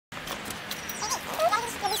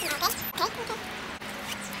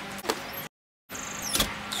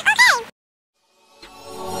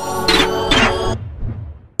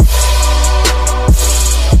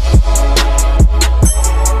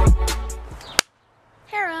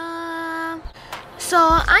So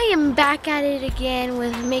I am back at it again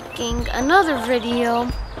with making another video,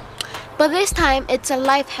 but this time it's a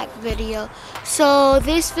life hack video. So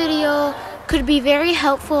this video could be very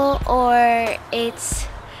helpful or it's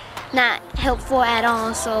not helpful at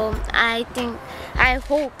all. So I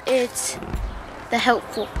hope it's the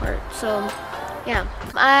helpful part. So yeah,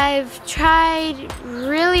 I've tried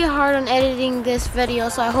really hard on editing this video,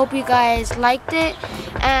 so I hope you guys liked it.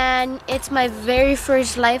 And it's my very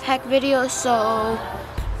first life hack video, so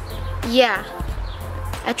yeah,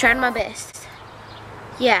 I tried my best.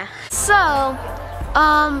 Yeah, so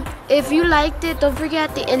if you liked it, don't forget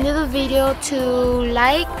at the end of the video to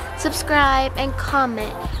like, subscribe, and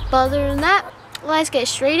comment. But other than that, let's get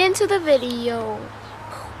straight into the video.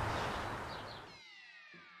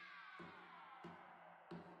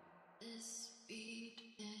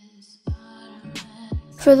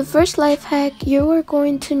 For the first life hack, you are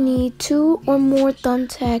going to need 2 or more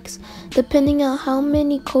thumbtacks depending on how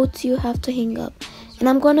many coats you have to hang up. And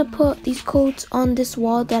I'm going to put these coats on this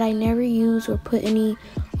wall that I never use or put any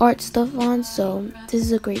art stuff on, so this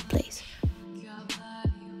is a great place.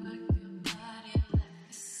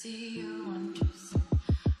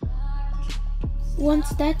 Once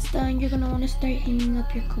that's done, you're going to want to start hanging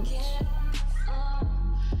up your coats.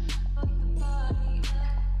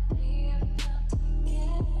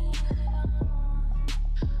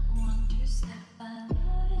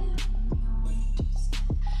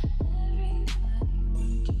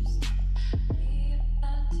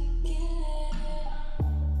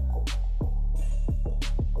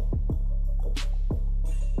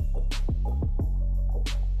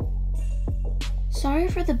 Sorry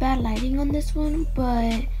for the bad lighting on this one,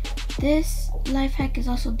 but this life hack is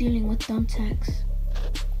also dealing with thumbtacks.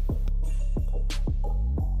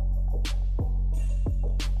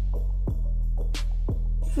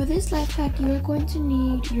 For this life hack, you are going to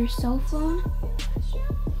need your cell phone,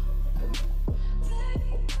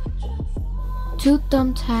 2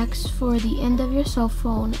 thumbtacks for the end of your cell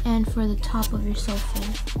phone and for the top of your cell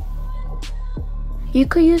phone. You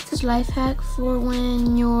could use this life hack for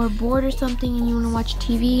when you're bored or something and you want to watch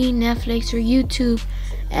TV, Netflix, or YouTube.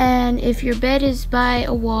 And if your bed is by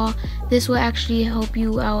a wall, this will actually help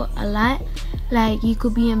you out a lot. Like, you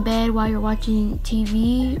could be in bed while you're watching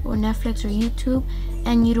TV or Netflix or YouTube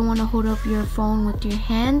and you don't want to hold up your phone with your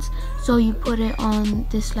hands, so you put it on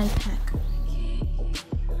this life hack.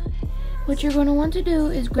 What you're going to want to do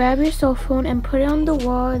is grab your cell phone and put it on the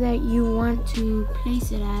wall that you want to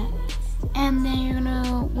place it at. And then you're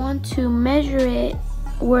gonna want to measure it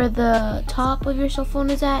where the top of your cell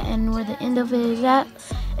phone is at and where the end of it is at,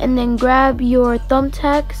 and then grab your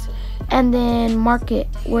thumbtacks and then mark it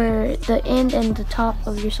where the end and the top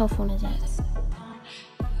of your cell phone is at.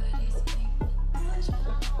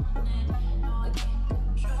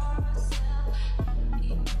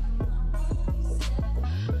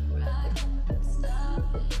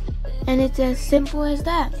 And it's as simple as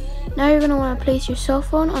that. Now you're going to want to place your cell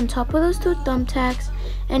phone on top of those 2 thumbtacks,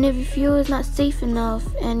 and if you feel it's not safe enough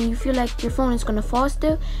and you feel like your phone is going to fall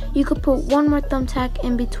still, you could put 1 more thumbtack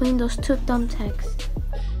in between those 2 thumbtacks.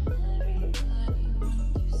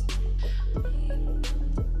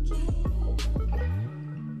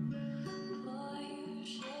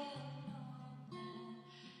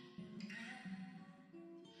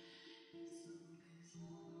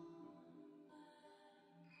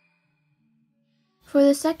 For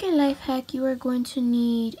the second life hack, you are going to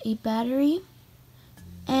need a battery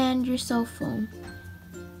and your cell phone.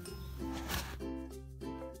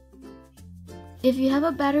 If you have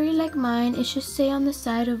a battery like mine, it should say on the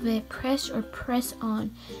side of it, press or press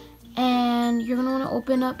on. And you're going to want to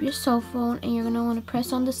open up your cell phone and you're going to want to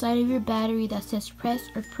press on the side of your battery that says press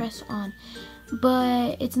or press on.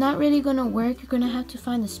 But it's not really going to work. You're going to have to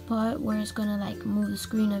find the spot where it's going to like move the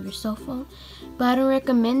screen of your cell phone. But I don't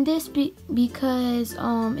recommend this because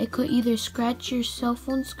it could either scratch your cell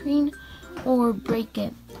phone screen or break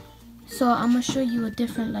it. So I'm going to show you a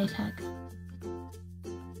different life hack.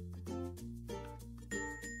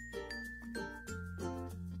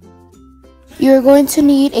 You're going to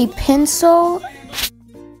need a pencil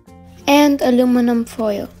and aluminum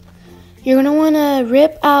foil. You're going to want to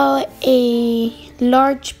rip out a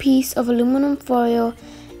large piece of aluminum foil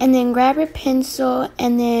and then grab your pencil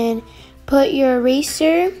and then put your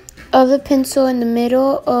eraser of the pencil in the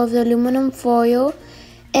middle of the aluminum foil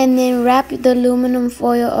and then wrap the aluminum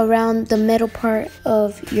foil around the metal part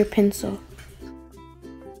of your pencil.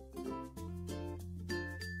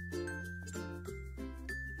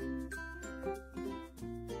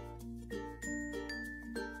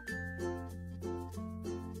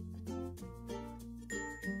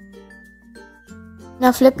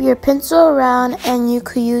 Now flip your pencil around and you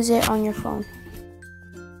could use it on your phone.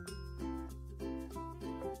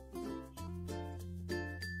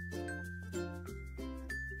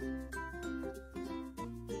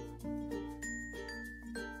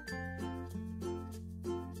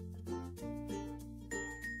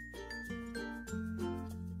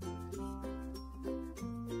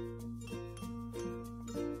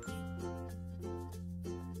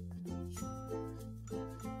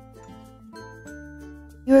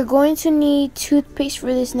 You're going to need toothpaste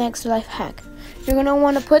for this next life hack. You're going to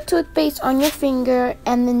want to put toothpaste on your finger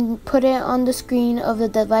and then put it on the screen of the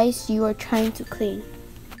device you are trying to clean.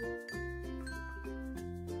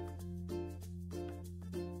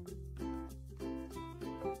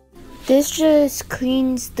 This just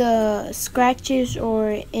cleans the scratches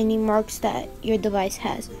or any marks that your device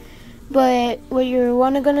has. But what you're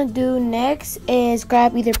gonna do next is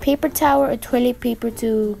grab either paper towel or toilet paper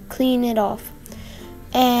to clean it off.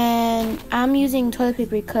 And I'm using toilet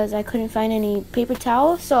paper because I couldn't find any paper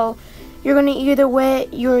towel. So you're gonna either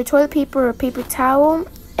wet your toilet paper or paper towel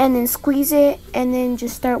and then squeeze it and then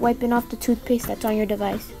just start wiping off the toothpaste that's on your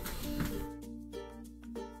device.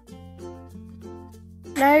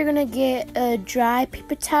 Now you're gonna get a dry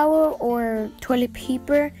paper towel or toilet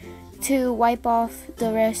paper to wipe off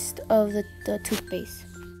the rest of the toothpaste.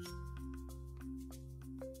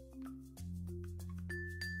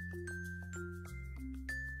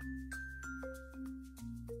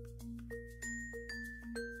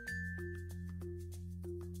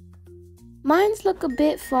 Mine's look a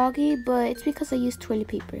bit foggy, but it's because I used toilet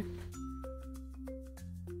paper.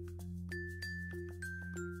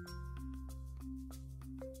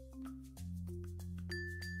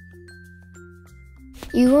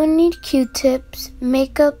 You will need Q-tips,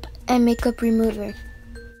 makeup, and makeup remover.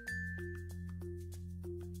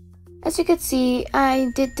 As you can see,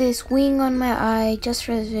 I did this wing on my eye just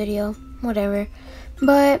for this video, whatever.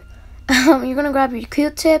 But you're gonna grab your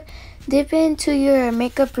Q-tip, dip it into your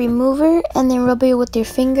makeup remover, and then rub it with your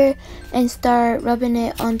finger and start rubbing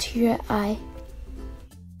it onto your eye.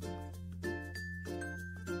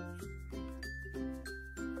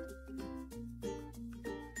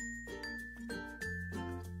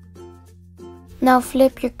 Now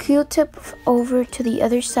flip your Q-tip over to the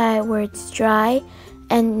other side where it's dry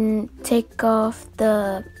and take off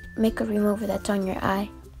the makeup remover that's on your eye.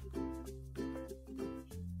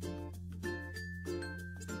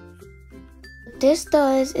 What this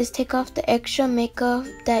does is take off the extra makeup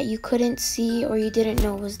that you couldn't see or you didn't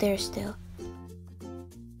know was there still.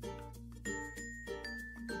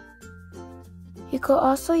 You could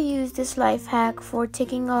also use this life hack for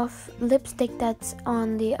taking off lipstick that's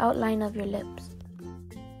on the outline of your lips.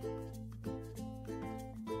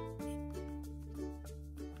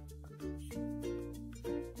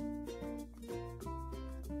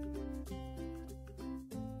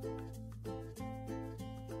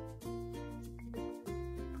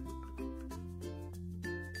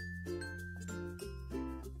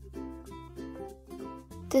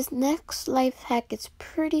 This next life hack is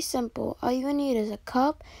pretty simple. All you need is a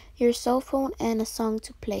cup, your cell phone, and a song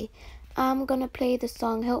to play. I'm gonna play the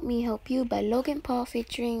song Help Me Help You by Logan Paul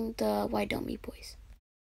featuring the Why Don't Me Boys.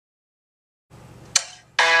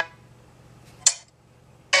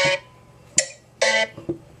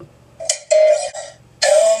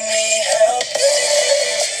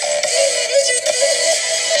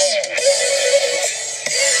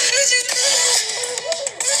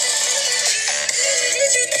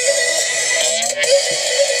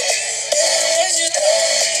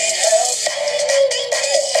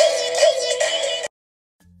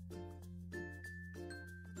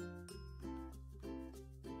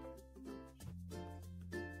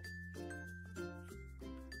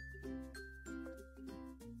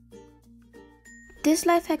 This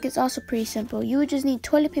life hack is also pretty simple. You would just need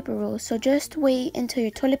toilet paper rolls. So just wait until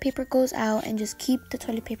your toilet paper goes out and just keep the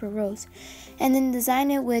toilet paper rolls. And then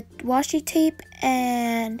design it with washi tape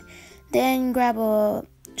and then grab a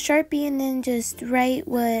Sharpie and then just write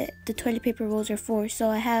what the toilet paper rolls are for. So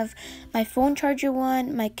I have my phone charger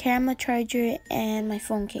one, my camera charger, and my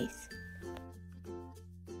phone case.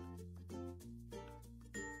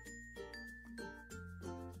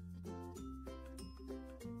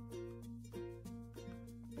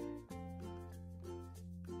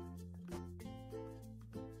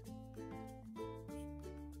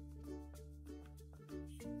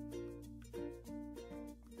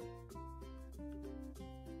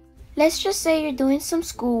 Let's just say you're doing some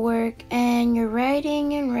schoolwork and you're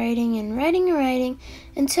writing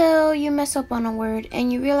until you mess up on a word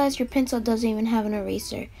and you realize your pencil doesn't even have an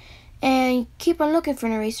eraser. And you keep on looking for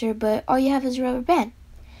an eraser, but all you have is a rubber band.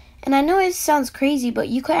 And I know it sounds crazy, but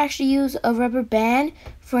you could actually use a rubber band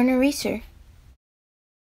for an eraser.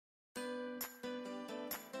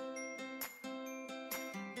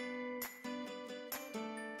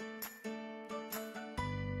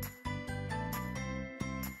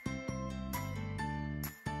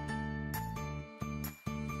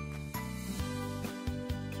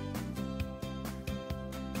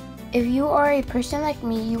 If you are a person like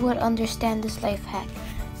me, you would understand this life hack.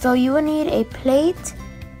 So you will need a plate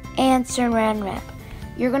and saran wrap.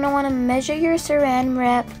 You're going to want to measure your saran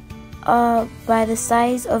wrap by the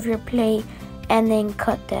size of your plate and then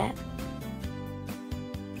cut that.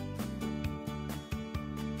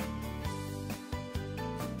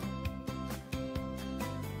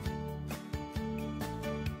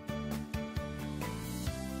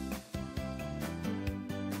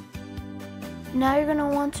 Now you're going to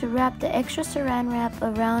want to wrap the extra saran wrap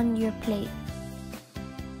around your plate.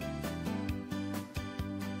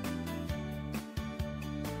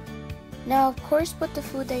 Now of course put the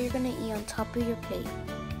food that you're going to eat on top of your plate.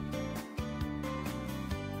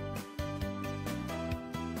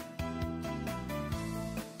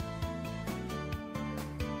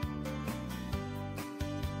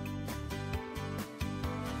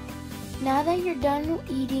 Now that you're done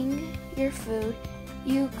eating your food,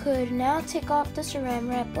 you could now take off the saran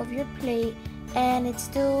wrap of your plate, and it's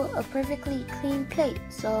still a perfectly clean plate,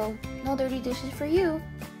 so no dirty dishes for you.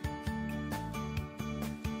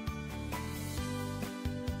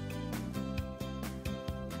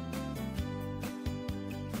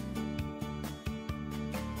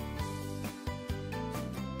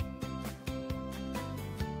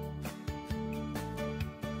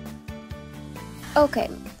 Okay,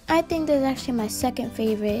 I think this is actually my second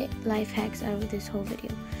favorite life hacks out of this whole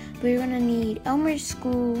video. But you're gonna need Elmer's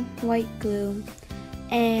glue, white glue,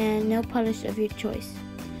 and nail polish of your choice.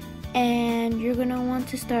 And you're gonna want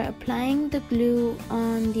to start applying the glue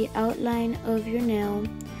on the outline of your nail,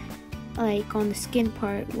 like on the skin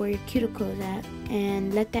part where your cuticle is at,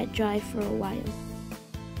 and let that dry for a while.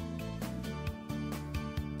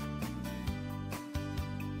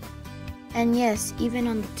 And yes, even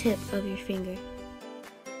on the tip of your finger.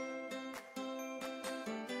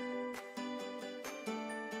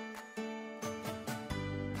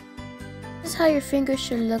 This is how your finger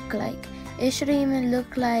should look like. It shouldn't even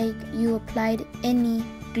look like you applied any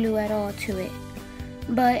glue at all to it.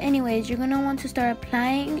 But anyways, you're gonna want to start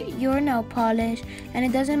applying your nail polish, and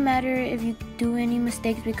it doesn't matter if you do any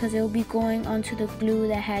mistakes because it will be going onto the glue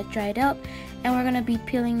that had dried up, and we're gonna be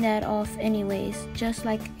peeling that off anyways, just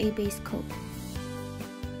like a base coat.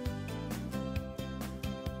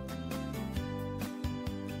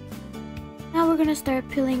 Now we're gonna start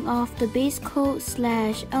peeling off the base coat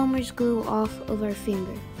 / Elmer's glue off of our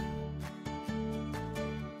finger.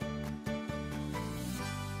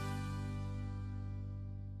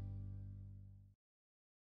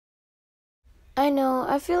 I know,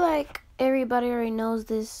 I feel like everybody already knows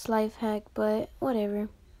this life hack, but whatever.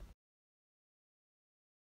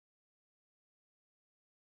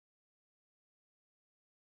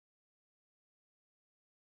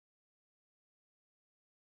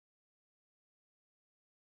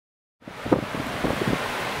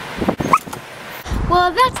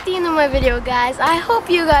 Well, that's the end of my video, guys. I hope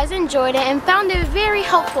you guys enjoyed it and found it very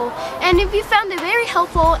helpful. And if you found it very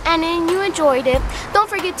helpful and then you enjoyed it, don't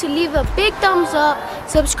forget to leave a big thumbs up,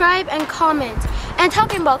 subscribe, and comment. And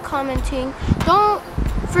talking about commenting, don't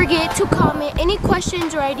forget to comment any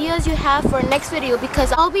questions or ideas you have for next video,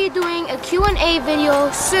 because I'll be doing a Q&A video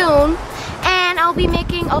soon, and I'll be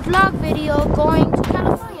making a vlog video going to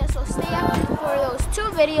California. So stay active for those 2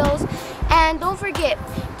 videos, and don't forget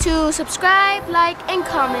to subscribe, like, and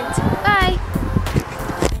comment. Bye!